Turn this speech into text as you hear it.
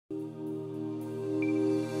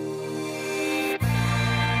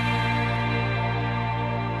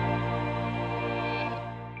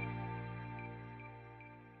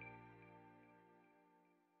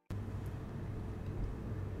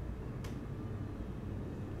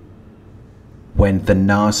when the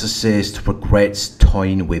narcissist regrets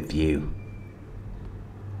toying with you.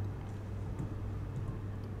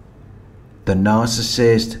 The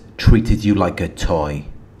narcissist treated you like a toy.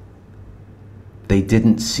 They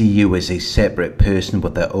didn't see you as a separate person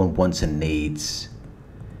with their own wants and needs.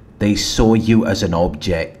 They saw you as an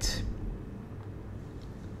object,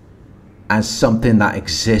 as something that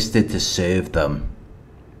existed to serve them.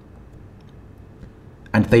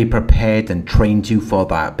 And they prepared and trained you for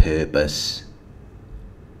that purpose.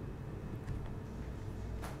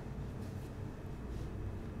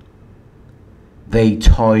 They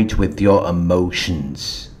toyed with your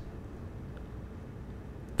emotions.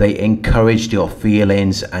 They encouraged your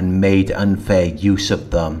feelings and made unfair use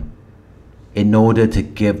of them in order to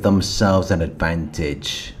give themselves an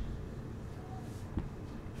advantage.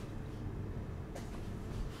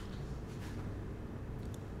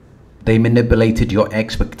 They manipulated your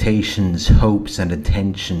expectations, hopes, and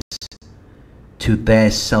intentions to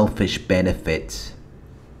their selfish benefit.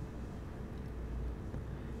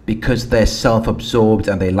 Because they're self-absorbed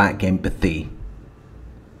and they lack empathy,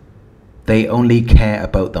 they only care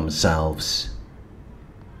about themselves.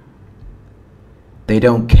 They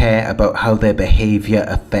don't care about how their behavior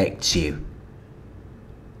affects you.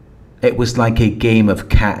 It was like a game of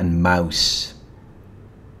cat and mouse.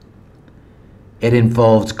 It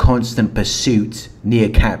involved constant pursuit, near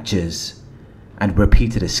captures, and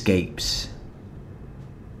repeated escapes.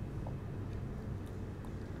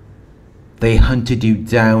 They hunted you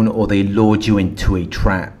down or they lured you into a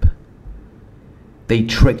trap. They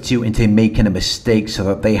tricked you into making a mistake so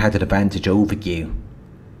that they had an advantage over you.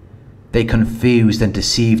 They confused and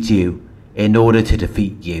deceived you in order to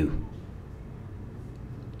defeat you.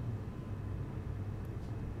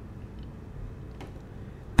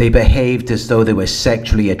 They behaved as though they were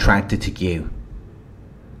sexually attracted to you,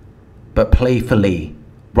 but playfully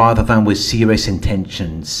rather than with serious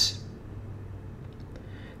intentions.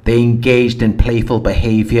 They engaged in playful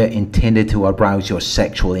behavior intended to arouse your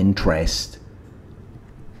sexual interest.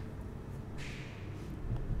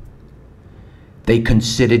 They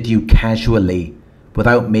considered you casually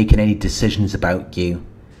without making any decisions about you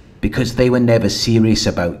because they were never serious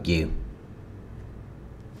about you.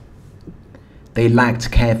 They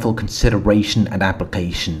lacked careful consideration and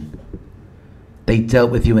application. They dealt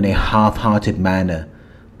with you in a half-hearted manner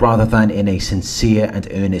rather than in a sincere and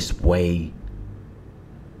earnest way.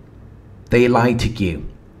 They lied to you.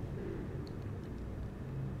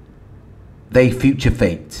 They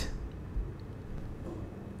future-faked.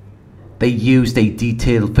 They used a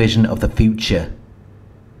detailed vision of the future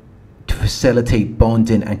to facilitate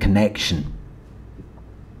bonding and connection.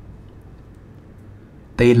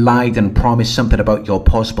 They lied and promised something about your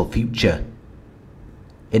possible future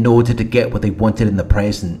in order to get what they wanted in the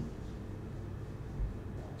present.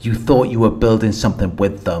 You thought you were building something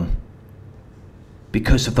with them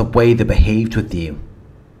because of the way they behaved with you.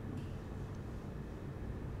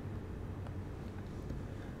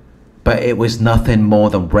 But it was nothing more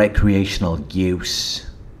than recreational use.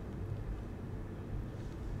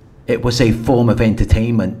 It was a form of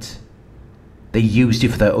entertainment. They used you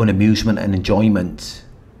for their own amusement and enjoyment.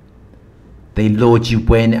 They lured you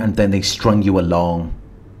in and then they strung you along.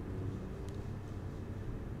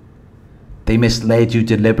 They misled you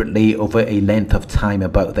deliberately over a length of time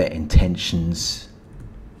about their intentions.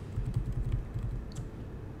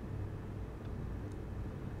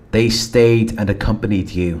 They stayed and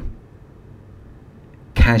accompanied you,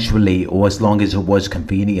 casually or as long as it was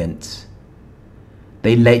convenient.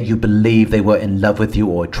 They let you believe they were in love with you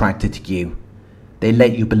or attracted to you. They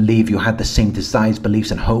let you believe you had the same desires,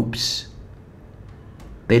 beliefs, and hopes.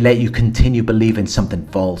 They let you continue believing something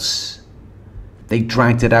false. They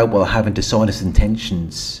dragged it out while having dishonest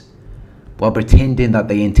intentions, while pretending that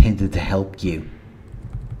they intended to help you.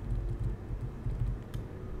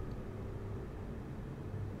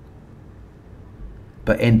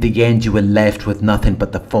 But in the end, you were left with nothing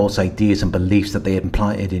but the false ideas and beliefs that they had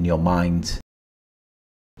implanted in your mind.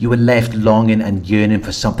 You were left longing and yearning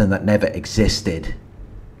for something that never existed.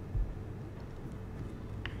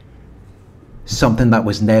 Something that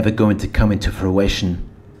was never going to come into fruition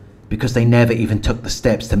because they never even took the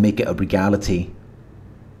steps to make it a reality.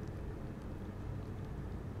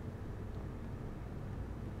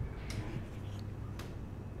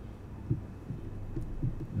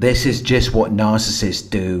 This is just what narcissists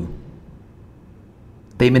do.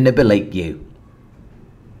 They manipulate you.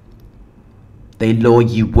 They lure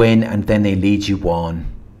you in and then they lead you on.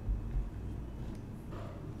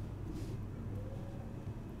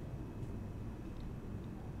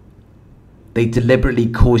 They deliberately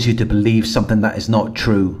cause you to believe something that is not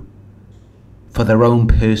true for their own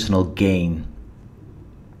personal gain.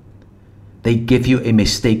 They give you a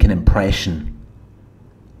mistaken impression.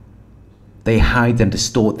 They hide and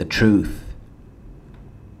distort the truth.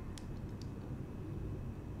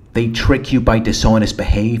 They trick you by dishonest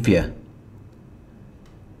behavior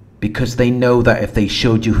because they know that if they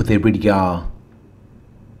showed you who they really are,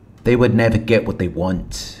 they would never get what they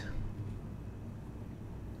want.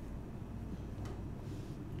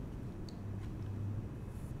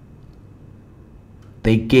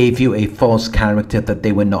 They gave you a false character that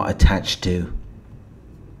they were not attached to.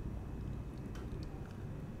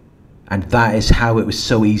 And that is how it was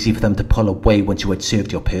so easy for them to pull away once you had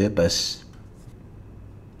served your purpose.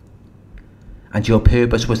 And your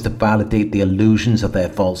purpose was to validate the illusions of their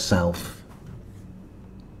false self,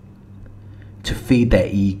 to feed their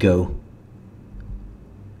ego,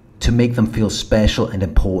 to make them feel special and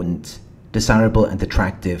important, desirable and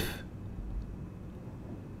attractive,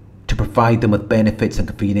 to provide them with benefits and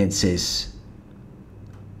conveniences,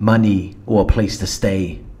 money or a place to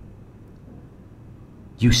stay.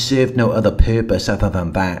 You served no other purpose other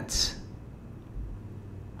than that.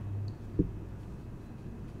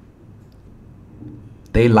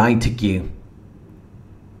 They lied to you.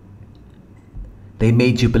 They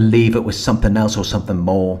made you believe it was something else or something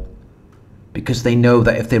more, because they know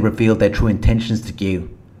that if they revealed their true intentions to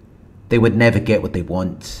you, they would never get what they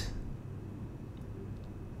want.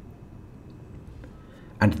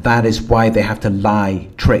 And that is why they have to lie,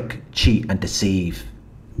 trick, cheat, and deceive.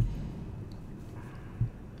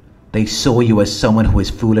 They saw you as someone who is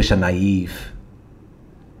foolish and naive.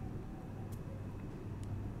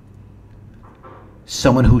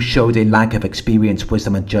 Someone who showed a lack of experience,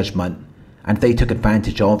 wisdom, and judgment, and they took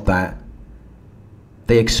advantage of that.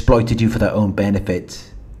 They exploited you for their own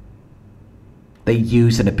benefit. They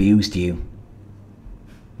used and abused you.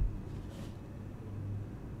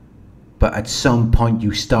 But at some point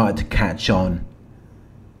you started to catch on.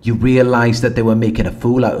 You realized that they were making a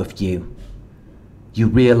fool out of you. You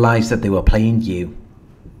realized that they were playing you.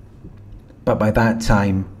 But by that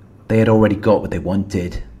time, they had already got what they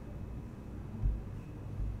wanted.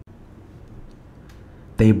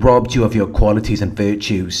 They robbed you of your qualities and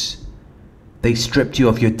virtues. They stripped you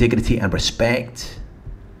of your dignity and respect.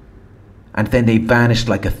 And then they vanished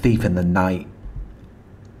like a thief in the night.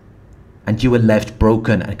 And you were left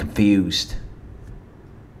broken and confused.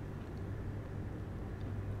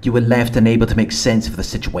 You were left unable to make sense of the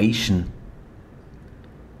situation,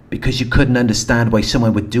 because you couldn't understand why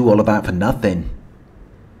someone would do all of that for nothing.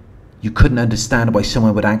 You couldn't understand why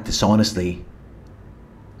someone would act dishonestly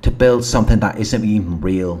to build something that isn't even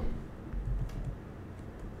real.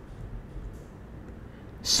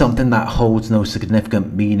 Something that holds no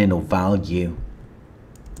significant meaning or value.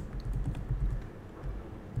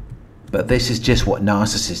 But this is just what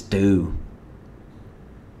narcissists do.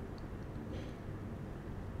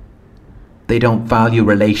 They don't value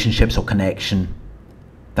relationships or connection.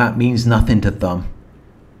 That means nothing to them.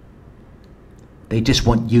 They just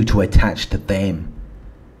want you to attach to them,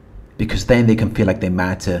 because then they can feel like they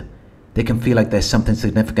matter. They can feel like there's something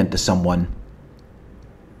significant to someone.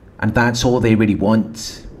 And that's all they really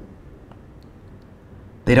want.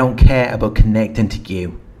 They don't care about connecting to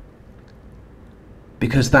you,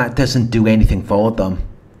 because that doesn't do anything for them.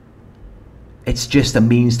 It's just a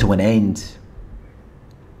means to an end.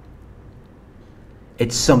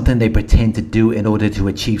 It's something they pretend to do in order to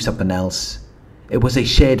achieve something else. It was a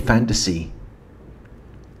shared fantasy.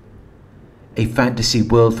 A fantasy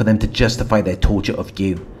world for them to justify their torture of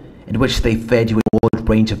you, in which they fed you a broad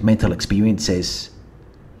range of mental experiences,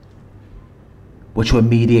 which were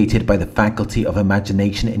mediated by the faculty of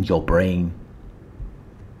imagination in your brain.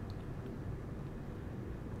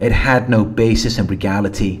 It had no basis in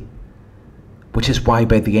reality, which is why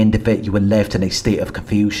by the end of it you were left in a state of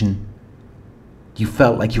confusion. You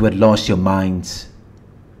felt like you had lost your minds,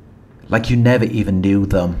 like you never even knew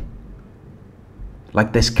them,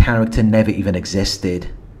 like this character never even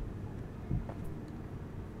existed.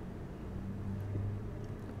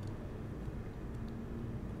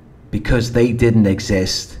 Because they didn't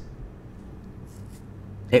exist.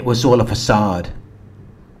 It was all a facade.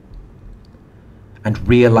 And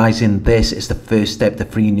realizing this is the first step to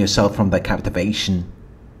freeing yourself from their captivation.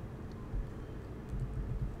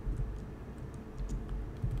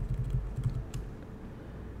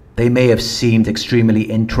 They may have seemed extremely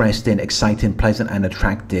interesting, exciting, pleasant, and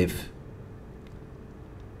attractive,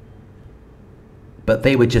 but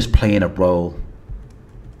they were just playing a role.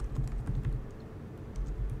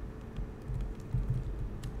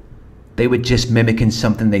 They were just mimicking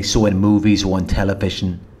something they saw in movies or on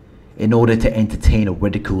television in order to entertain or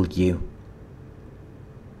ridicule you.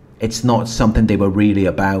 It's not something they were really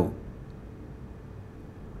about.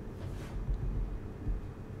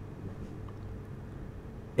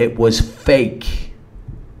 It was fake.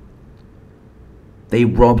 They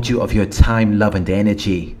robbed you of your time, love, and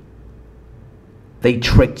energy. They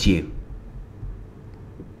tricked you.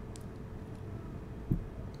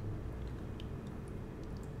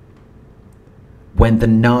 When the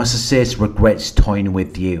narcissist regrets toying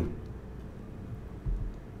with you,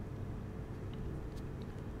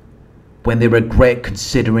 when they regret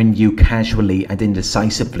considering you casually and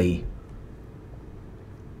indecisively,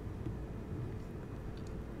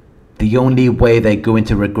 the only way they're going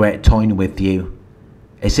to regret toying with you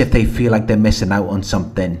is if they feel like they're missing out on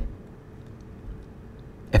something.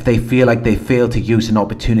 If they feel like they failed to use an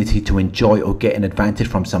opportunity to enjoy or get an advantage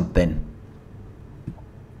from something.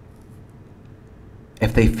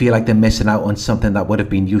 If they feel like they're missing out on something that would have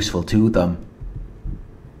been useful to them.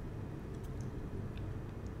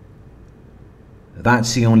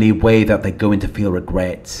 That's the only way that they're going to feel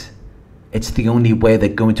regret. It's the only way they're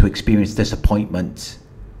going to experience disappointment.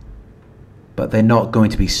 But they're not going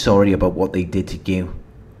to be sorry about what they did to you.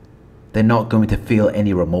 They're not going to feel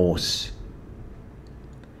any remorse.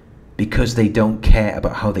 Because they don't care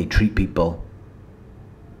about how they treat people.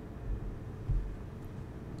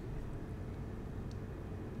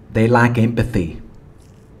 They lack empathy.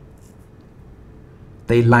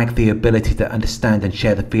 They lack the ability to understand and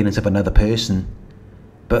share the feelings of another person.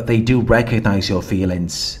 But they do recognize your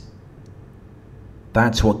feelings.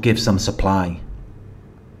 That's what gives them supply.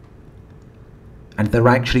 And they're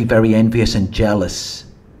actually very envious and jealous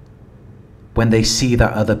when they see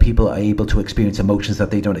that other people are able to experience emotions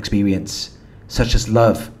that they don't experience, such as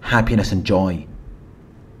love, happiness, and joy.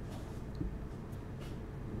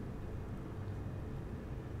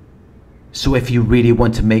 So if you really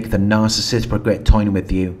want to make the narcissist regret toying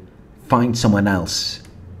with you, find someone else.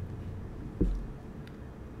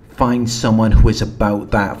 Find someone who is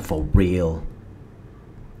about that for real.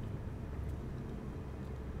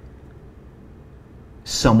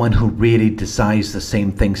 Someone who really desires the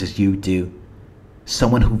same things as you do.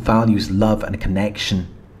 Someone who values love and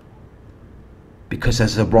connection. Because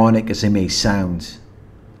as ironic as it may sound,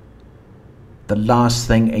 the last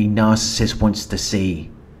thing a narcissist wants to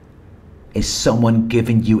see is someone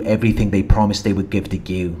giving you everything they promised they would give to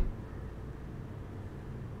you.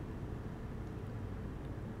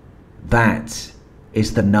 That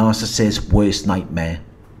is the narcissist's worst nightmare.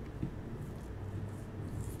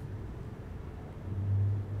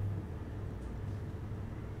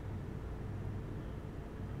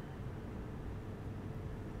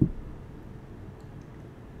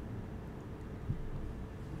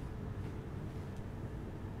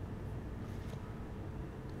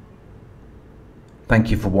 Thank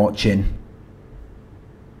you for watching.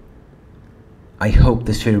 I hope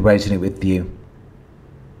this video resonated with you.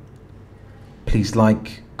 Please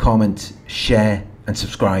like, comment, share, and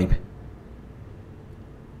subscribe.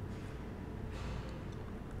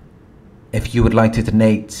 If you would like to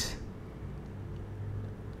donate,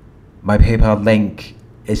 my PayPal link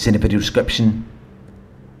is in the video description.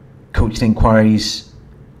 Coaching inquiries,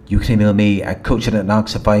 you can email me at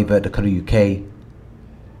coaching@narcsurvivor.co.uk.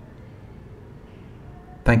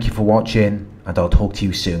 Thank you for watching, and I'll talk to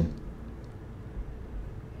you soon.